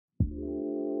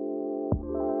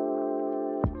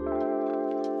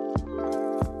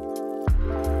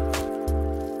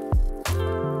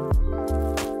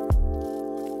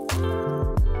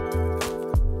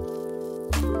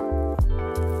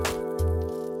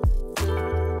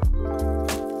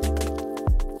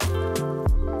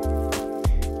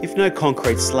If no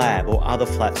concrete slab or other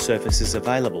flat surface is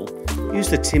available, use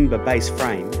the timber base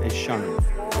frame as shown.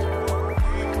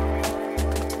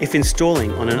 If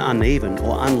installing on an uneven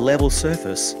or unlevel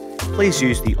surface, please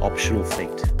use the optional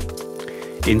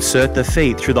feet. Insert the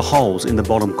feet through the holes in the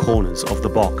bottom corners of the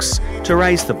box to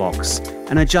raise the box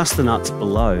and adjust the nuts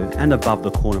below and above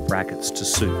the corner brackets to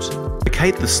suit.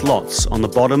 Locate the slots on the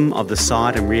bottom of the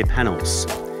side and rear panels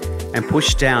and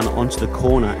push down onto the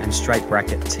corner and straight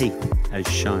bracket teeth as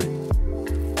shown.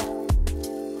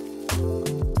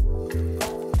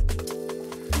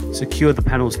 Secure the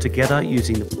panels together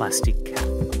using the plastic cap.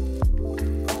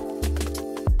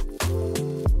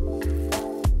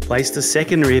 Place the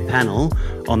second rear panel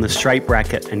on the straight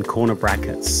bracket and corner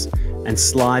brackets and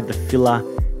slide the filler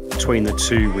between the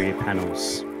two rear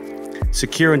panels.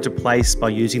 Secure into place by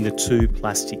using the two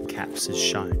plastic caps as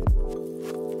shown.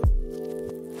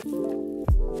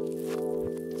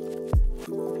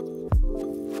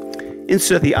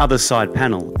 Insert the other side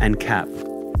panel and cap.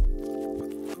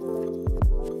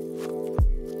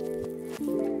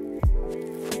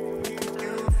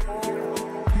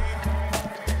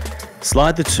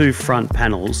 Slide the two front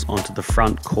panels onto the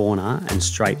front corner and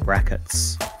straight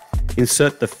brackets.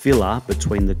 Insert the filler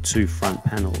between the two front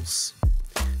panels.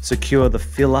 Secure the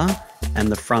filler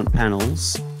and the front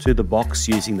panels to the box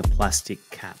using the plastic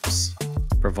caps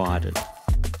provided.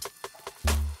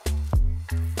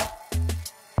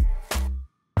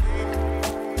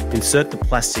 Insert the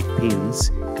plastic pins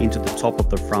into the top of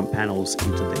the front panels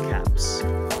into the caps.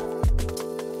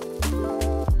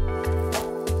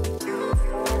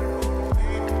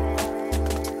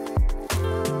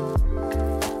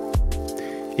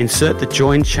 Insert the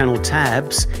join channel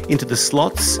tabs into the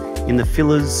slots in the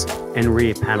fillers and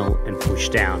rear panel and push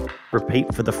down.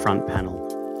 Repeat for the front panel.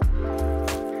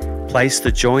 Place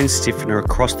the join stiffener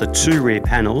across the two rear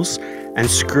panels and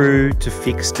screw to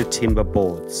fix to timber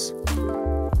boards.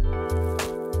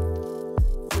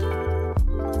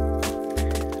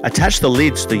 Attach the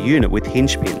lid to the unit with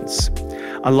hinge pins.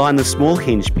 Align the small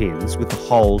hinge pins with the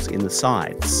holes in the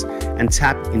sides and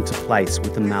tap into place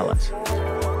with a mallet.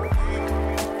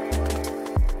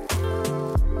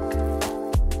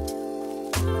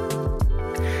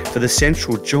 For the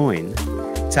central join,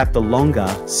 tap the longer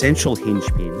central hinge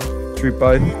pin through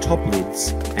both top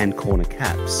lids and corner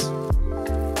caps.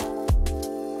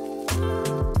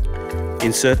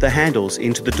 Insert the handles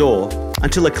into the door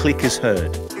until a click is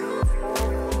heard.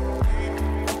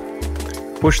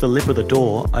 Push the lip of the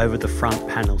door over the front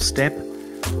panel step,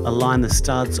 align the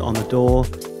studs on the door,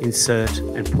 insert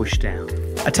and push down.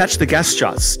 Attach the gas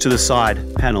struts to the side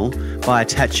panel by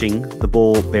attaching the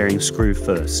ball bearing screw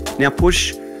first. Now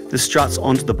push the struts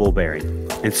onto the ball bearing.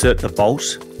 Insert the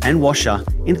bolt and washer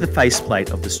into the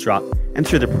faceplate of the strut and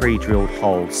through the pre-drilled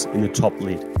holes in the top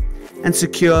lid, and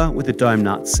secure with the dome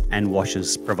nuts and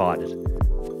washers provided.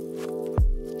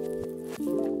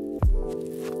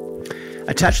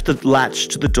 Attach the latch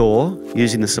to the door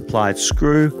using the supplied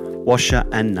screw, washer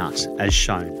and nut as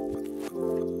shown.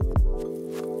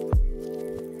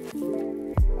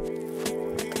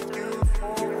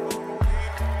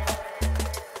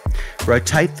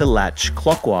 Rotate the latch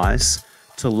clockwise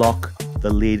to lock the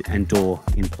lid and door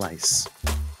in place.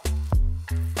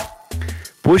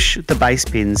 Push the base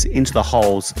pins into the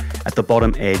holes at the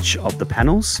bottom edge of the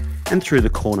panels and through the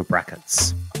corner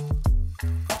brackets.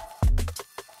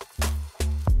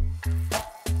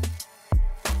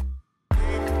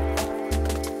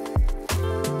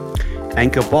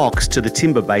 Anchor box to the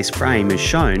timber base frame as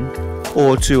shown,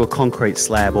 or to a concrete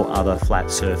slab or other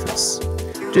flat surface.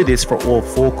 Do this for all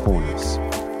four corners.